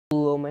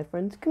my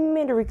friends,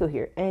 Commander Rico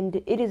here,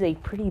 and it is a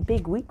pretty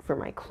big week for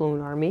my clone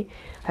army.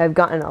 I've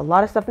gotten a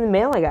lot of stuff in the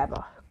mail. I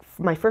got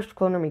my first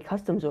clone army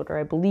customs order,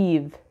 I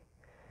believe,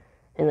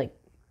 in like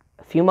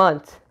a few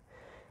months.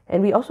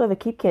 And we also have a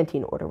Cape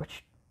Canteen order,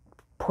 which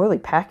poorly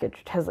packaged.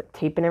 It has like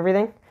tape and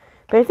everything.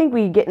 But I think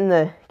we get in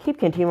the Cape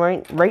Canteen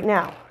right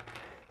now.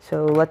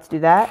 So let's do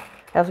that.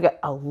 I also got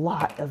a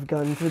lot of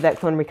guns with that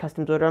clone army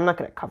customs order. I'm not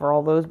going to cover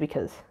all those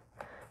because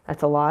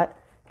that's a lot.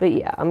 But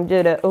yeah, I'm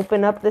going to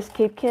open up this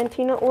Cape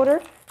Cantina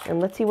order, and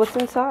let's see what's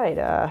inside.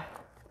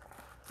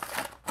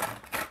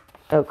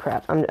 Oh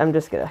crap, I'm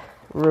just going to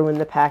ruin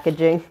the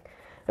packaging.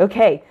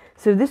 Okay,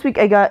 so this week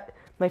I got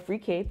my free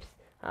capes.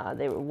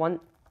 They were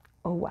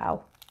oh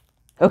wow.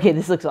 Okay,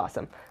 this looks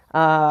awesome.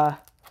 Wow.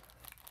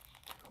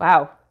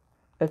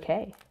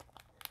 Okay.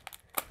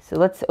 So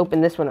let's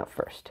open this one up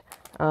first.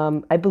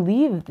 I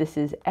believe this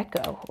is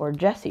Echo or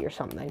Jesse or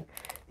something.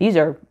 This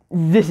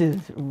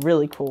is a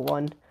really cool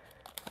one.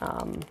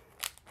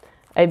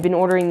 I've been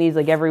ordering these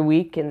like every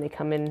week and they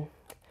come in.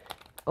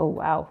 Oh,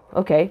 wow.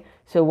 Okay.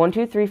 So 1,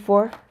 2, 3,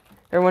 4,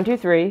 or 1, 2,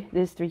 3.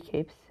 There's 3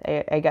 capes.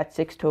 I got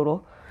 6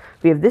 total.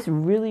 We have this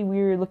really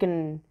weird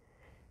looking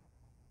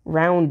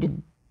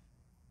round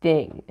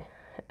thing.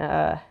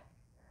 Is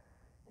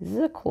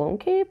this a clone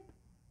cape?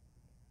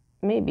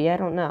 Maybe, I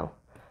don't know.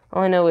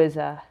 All I know is,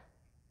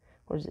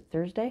 what is it,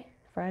 Thursday?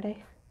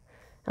 Friday?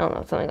 I don't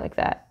know, something like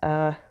that.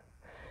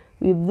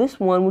 We have this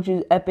one, which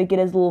is epic. It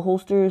has little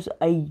holsters.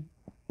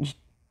 Just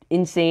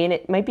insane.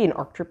 It might be an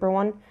ARC Trooper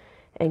one.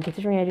 And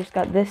considering I just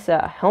got this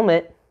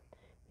helmet,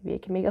 maybe I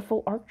can make a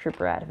full ARC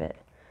Trooper out of it.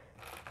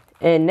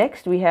 And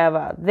next we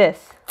have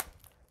this.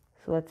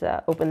 So let's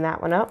open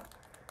that one up.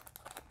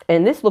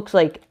 And this looks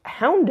like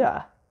Hound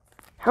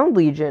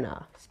Legion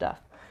stuff.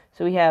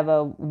 So we have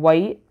a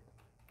white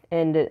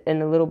and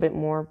a little bit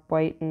more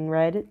white and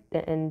red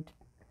and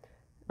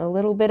a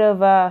little bit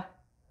of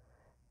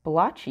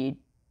blotchy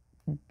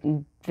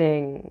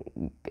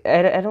thing.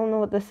 I don't know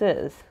what this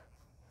is.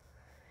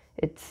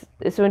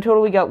 So in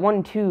total we got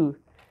 1, 2,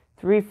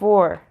 3,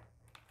 4,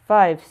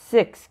 5,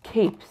 6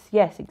 capes.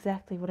 Yes,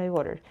 exactly what I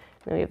ordered.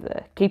 Then we have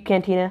the Cape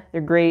Cantina. They're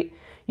great.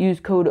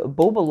 Use code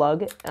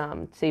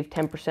BOBALUG, save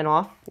 10%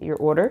 off your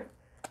order,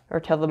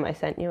 or tell them I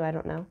sent you. I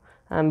don't know.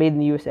 Made in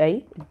the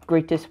USA.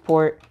 Great to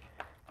support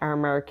our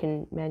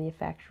American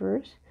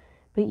manufacturers.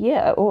 But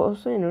yeah,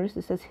 also I noticed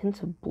it says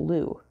hints of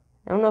blue.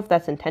 I don't know if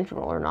that's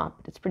intentional or not,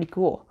 but it's pretty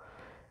cool.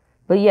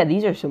 But yeah,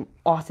 these are some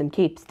awesome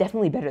capes.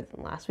 Definitely better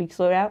than last week's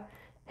loadout.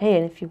 Hey,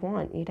 and if you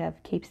want, you'd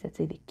have capes that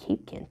say the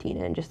Cape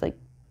Cantina and just like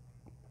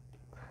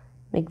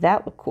make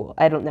that look cool.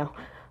 I don't know.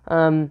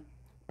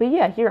 But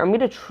yeah, here, I'm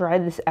going to try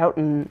this out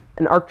in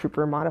an ARC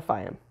Trooper and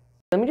modify him.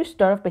 Let me just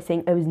start off by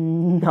saying I was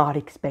not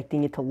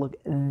expecting it to look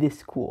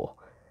this cool.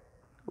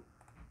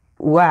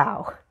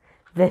 Wow.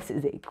 This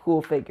is a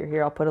cool figure.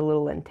 Here, I'll put a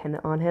little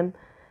antenna on him.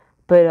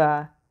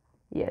 But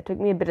yeah, it took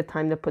me a bit of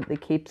time to put the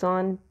capes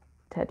on.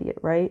 Had to get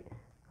right.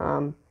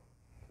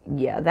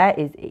 Yeah, that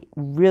is a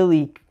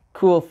really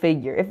cool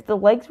figure. If the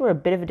legs were a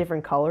bit of a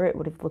different color, it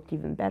would have looked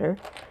even better.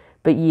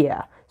 But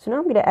yeah, so now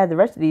I'm going to add the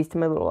rest of these to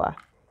my little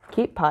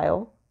cape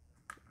pile.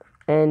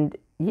 And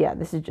yeah,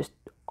 this is just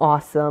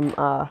awesome.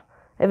 I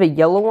have a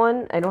yellow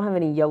one. I don't have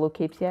any yellow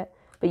capes yet.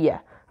 But yeah,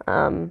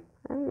 I don't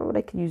know what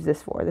I could use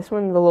this for. This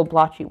one, the little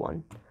blotchy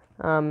one.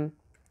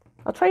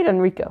 I'll try it on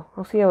Rico.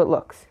 I'll see how it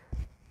looks.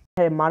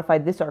 I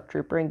modified this ARC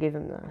Trooper and gave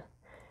him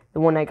the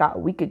one I got a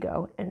week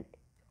ago. And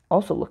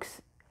also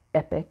looks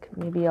epic.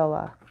 Maybe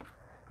I'll,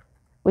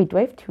 wait, do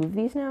I have 2 of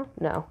these now?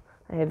 No.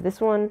 I have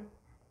this one.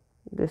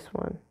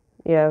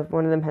 Yeah,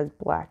 one of them has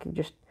black. I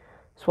just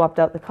swapped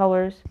out the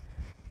colors.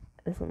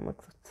 This one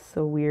looks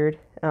so weird.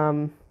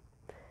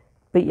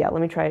 But yeah,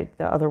 let me try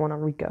the other one on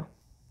Rico.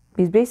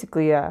 He's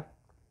basically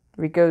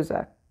Rico's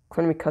Clone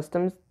Army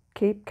Customs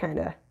cape, kind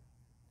of.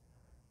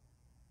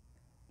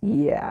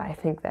 Yeah, I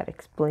think that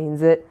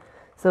explains it.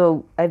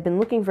 So I've been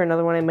looking for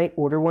another one. I might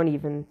order one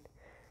even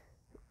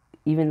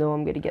though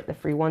I'm going to get the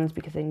free ones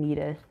because I need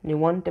a new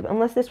one.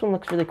 Unless this one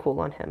looks really cool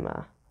on him.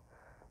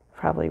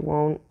 Probably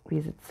won't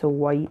because it's so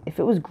white. If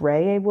it was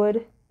gray, I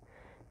would.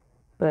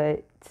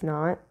 But it's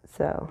not,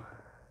 so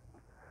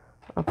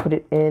I'll put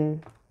it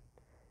in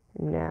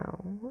now.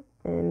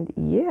 And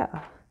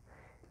yeah,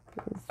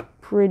 it's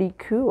pretty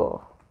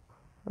cool.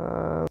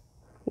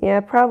 Yeah,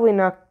 probably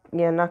not.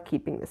 Yeah, not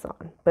keeping this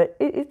on, but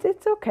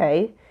it's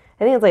okay.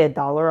 I think it's like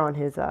 $1 on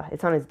his.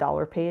 It's on his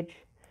dollar page.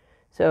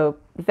 So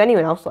if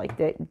anyone else liked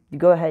it,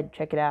 go ahead,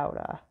 check it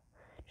out.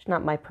 Just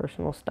not my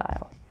personal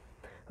style.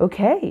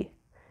 Okay,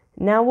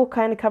 now we'll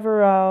kind of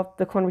cover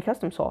the Clone Army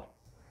Customs haul.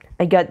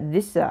 I got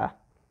this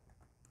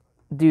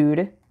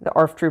dude, the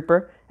ARF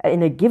Trooper,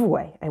 in a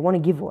giveaway. I won a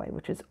giveaway,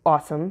 which is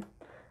awesome.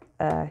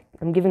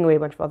 I'm giving away a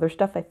bunch of other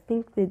stuff. I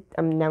think that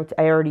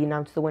I already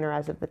announced the winner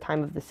as of the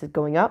time of this is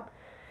going up.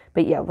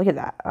 But yeah, look at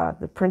that.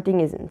 The printing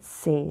is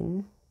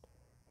insane.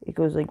 It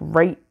goes like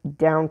right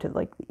down to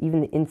like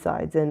even the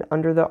insides and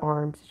under the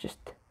arms. It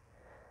just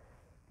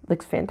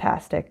looks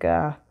fantastic.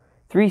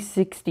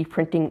 360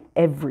 printing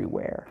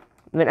everywhere.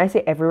 When I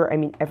say everywhere, I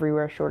mean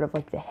everywhere short of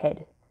like the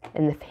head.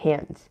 and the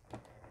hands.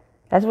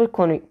 That's what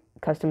Clone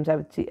Customs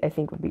I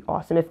think would be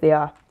awesome if they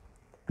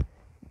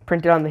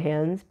printed on the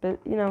hands, but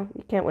you know,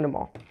 you can't win them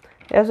all.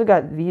 I also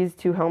got these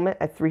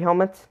three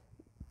helmets.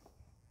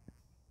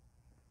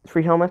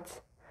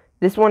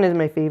 This one is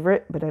my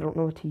favorite, but I don't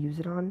know what to use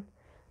it on.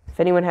 If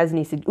anyone has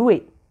any ooh,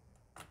 wait.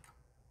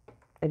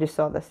 I just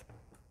saw this.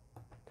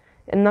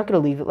 I'm not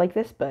going to leave it like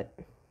this, but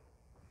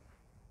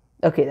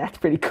okay, that's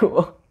pretty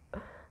cool.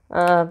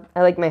 I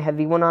like my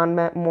heavy one on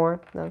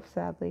more, though,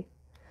 sadly.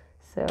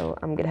 So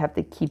I'm going to have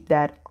to keep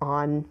that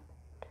on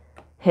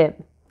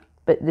him.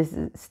 But this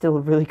is still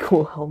a really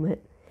cool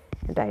helmet,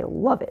 and I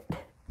love it.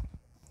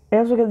 I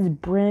also got this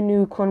brand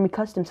new Clone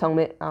Customs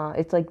helmet.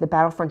 It's like the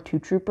Battlefront 2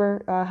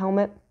 Trooper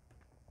helmet,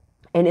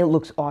 and it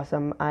looks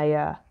awesome.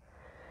 I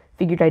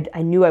figured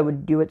I knew I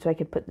would do it so I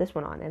could put this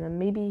one on, and then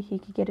maybe he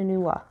could get a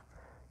new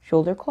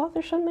shoulder cloth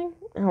or something.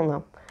 I don't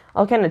know.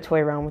 I'll kind of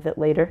toy around with it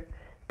later.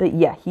 But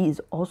yeah, he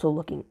is also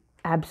looking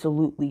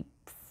absolutely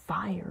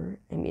fire.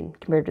 I mean,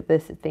 compared to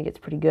this, I think it's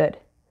pretty good.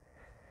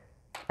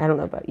 I don't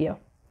know about you.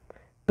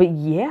 But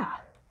yeah,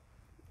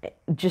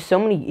 just so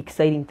many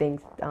exciting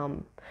things.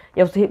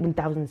 You also hit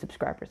 1,000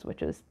 subscribers,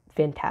 which is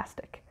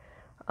fantastic.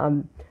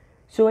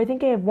 So I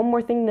think I have one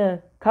more thing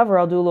to cover.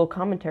 I'll do a little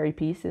commentary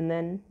piece, and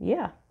then,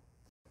 yeah.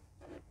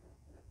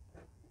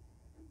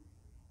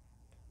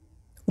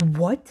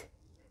 What?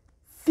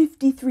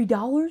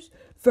 $53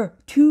 for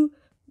 2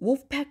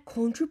 Wolfpack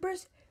Clone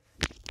Troopers?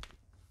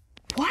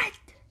 What?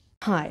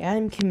 Hi,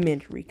 I'm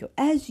Commander Rico.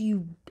 As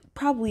you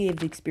probably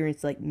have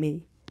experienced like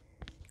me,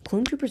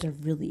 Clone Troopers are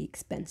really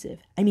expensive.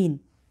 I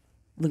mean,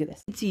 look at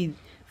this. Let's see,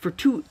 for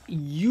 2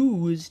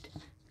 used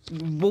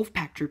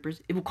Wolfpack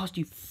Troopers, it will cost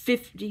you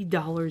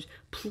 $50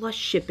 plus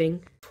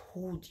shipping. I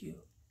told you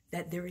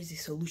that there is a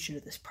solution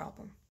to this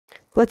problem.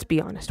 Let's be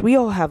honest, we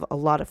all have a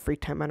lot of free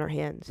time on our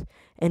hands,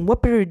 and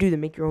what better to do than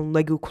make your own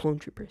Lego Clone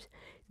Troopers?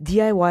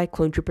 DIY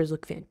Clone Troopers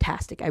look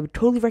fantastic. I would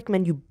totally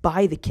recommend you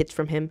buy the kits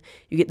from him.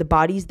 You get the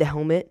bodies, the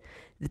helmet,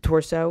 the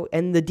torso,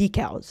 and the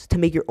decals to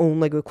make your own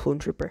Lego Clone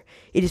Trooper.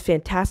 It is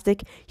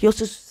fantastic. He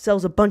also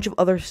sells a bunch of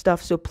other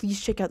stuff, so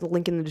please check out the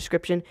link in the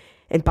description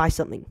and buy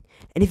something.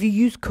 And if you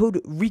use code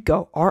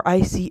RICO,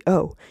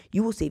 R-I-C-O,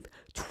 you will save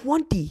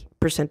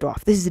 20%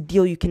 off. This is a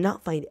deal you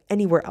cannot find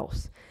anywhere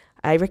else.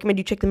 I recommend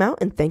you check them out,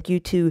 and thank you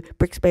to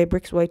Bricks by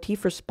Bricks YT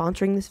for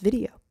sponsoring this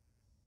video.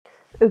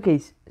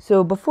 Okay,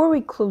 so before we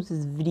close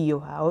this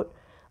video out,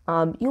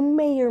 you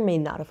may or may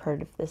not have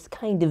heard of this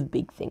kind of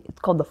big thing.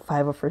 It's called the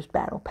 501st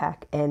Battle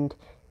Pack, and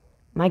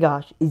my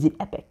gosh, is it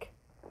epic.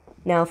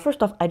 Now,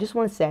 first off, I just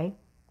want to say,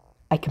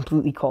 I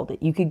completely called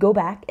it. You could go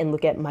back and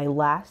look at my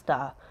last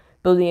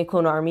Building a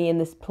Clone Army in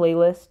this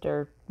playlist,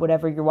 or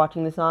whatever you're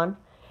watching this on,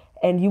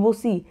 and you will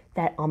see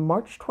that on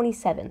March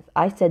 27th,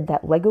 I said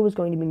that LEGO was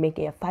going to be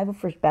making a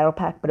 501st Battle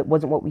Pack, but it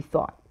wasn't what we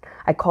thought.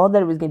 I called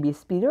that it was going to be a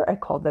speeder, I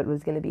called that it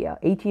was going to be a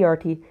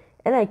ATRT,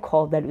 and I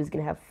called that it was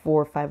going to have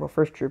 4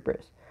 501st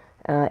Troopers.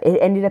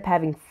 It ended up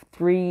having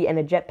 3 and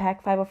a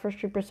jetpack 501st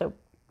Trooper, so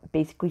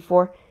basically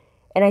 4.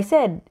 And I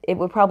said it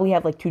would probably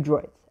have like 2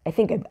 droids.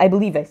 I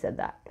believe I said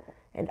that.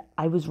 And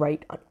I was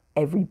right on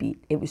every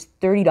beat. It was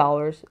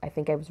 $30. I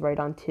think I was right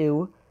on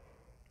 2.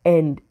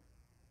 And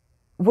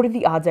what are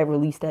the odds I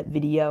released that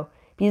video?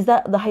 Because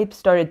the hype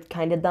started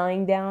kind of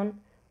dying down.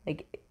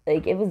 Like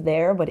it was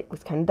there, but it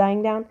was kind of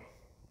dying down.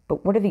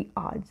 But what are the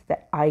odds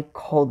that I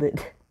called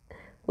it?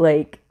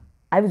 Like,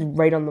 I was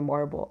right on the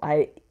marble.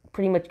 I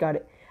pretty much got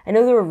it. I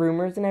know there were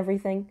rumors and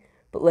everything,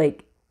 but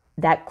like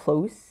that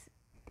close.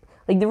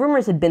 Like the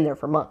rumors had been there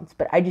for months,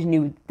 but I just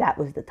knew that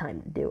was the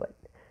time to do it.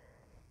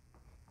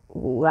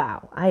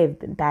 Wow, I have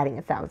been batting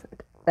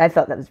 1,000. I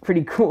thought that was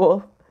pretty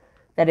cool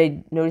that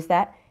I noticed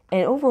that.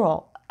 And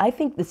overall, I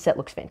think the set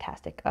looks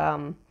fantastic.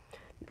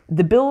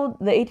 The build,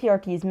 the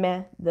ATRT is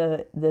meh.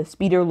 The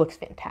speeder looks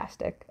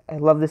fantastic. I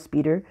love the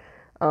speeder.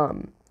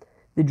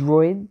 The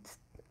droids,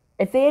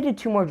 if they added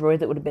 2 more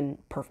droids, it would have been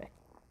perfect.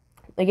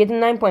 Like, it's a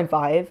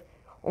 9.5,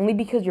 only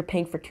because you're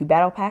paying for 2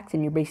 battle packs,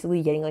 and you're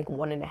basically getting, like,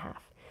 1.5.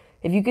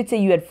 If you could say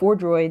you had 4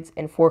 droids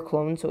and 4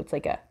 clones, so it's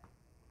like a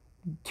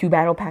 2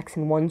 battle packs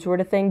in 1 sort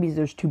of thing, because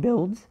there's 2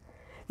 builds,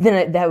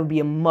 then that would be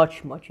a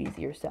much, much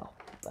easier sell.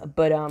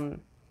 But,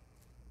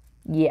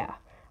 yeah.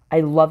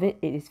 I love it.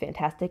 It is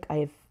fantastic. I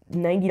have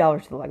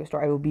 $90 to the LEGO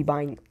store. I will be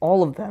buying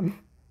all of them.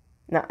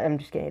 I'm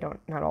just kidding.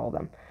 Not all of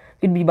them.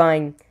 I'm going to be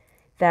buying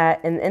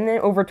that, and then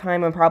over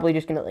time, I'm probably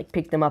just going to, like,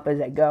 pick them up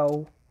as I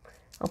go.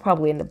 I'll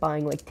probably end up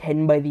buying, like,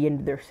 10 by the end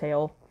of their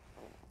sale,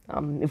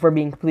 if we're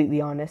being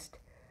completely honest.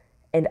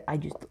 And I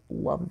just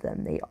love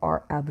them. They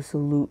are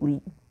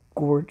absolutely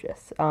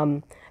gorgeous.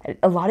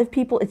 A lot of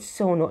people, it's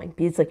so annoying,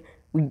 because, like,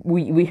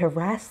 we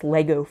harass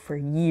LEGO for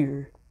a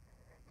year.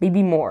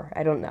 Maybe more.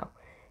 I don't know.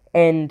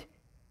 And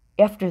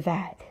after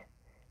that,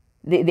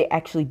 they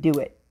actually do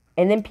it.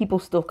 And then people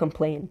still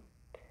complain.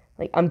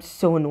 Like, I'm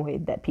so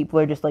annoyed that people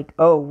are just like,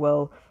 oh,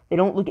 well, they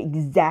don't look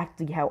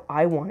exactly how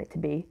I want it to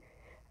be.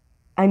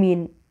 I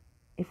mean,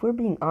 if we're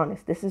being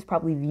honest, this is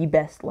probably the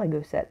best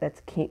LEGO set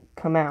that's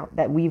come out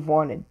that we've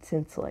wanted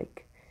since,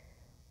 like,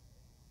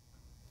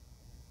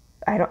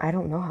 I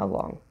don't know how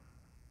long,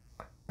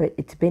 but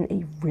it's been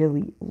a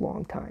really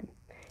long time.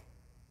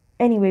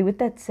 Anyway, with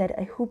that said,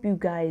 I hope you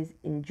guys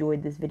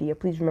enjoyed this video.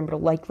 Please remember to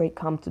like, rate,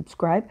 comment,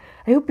 subscribe.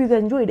 I hope you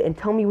guys enjoyed, and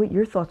tell me what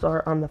your thoughts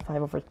are on the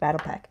 501st Battle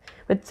Pack.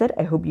 With that said,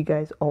 I hope you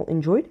guys all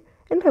enjoyed,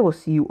 and I will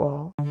see you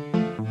all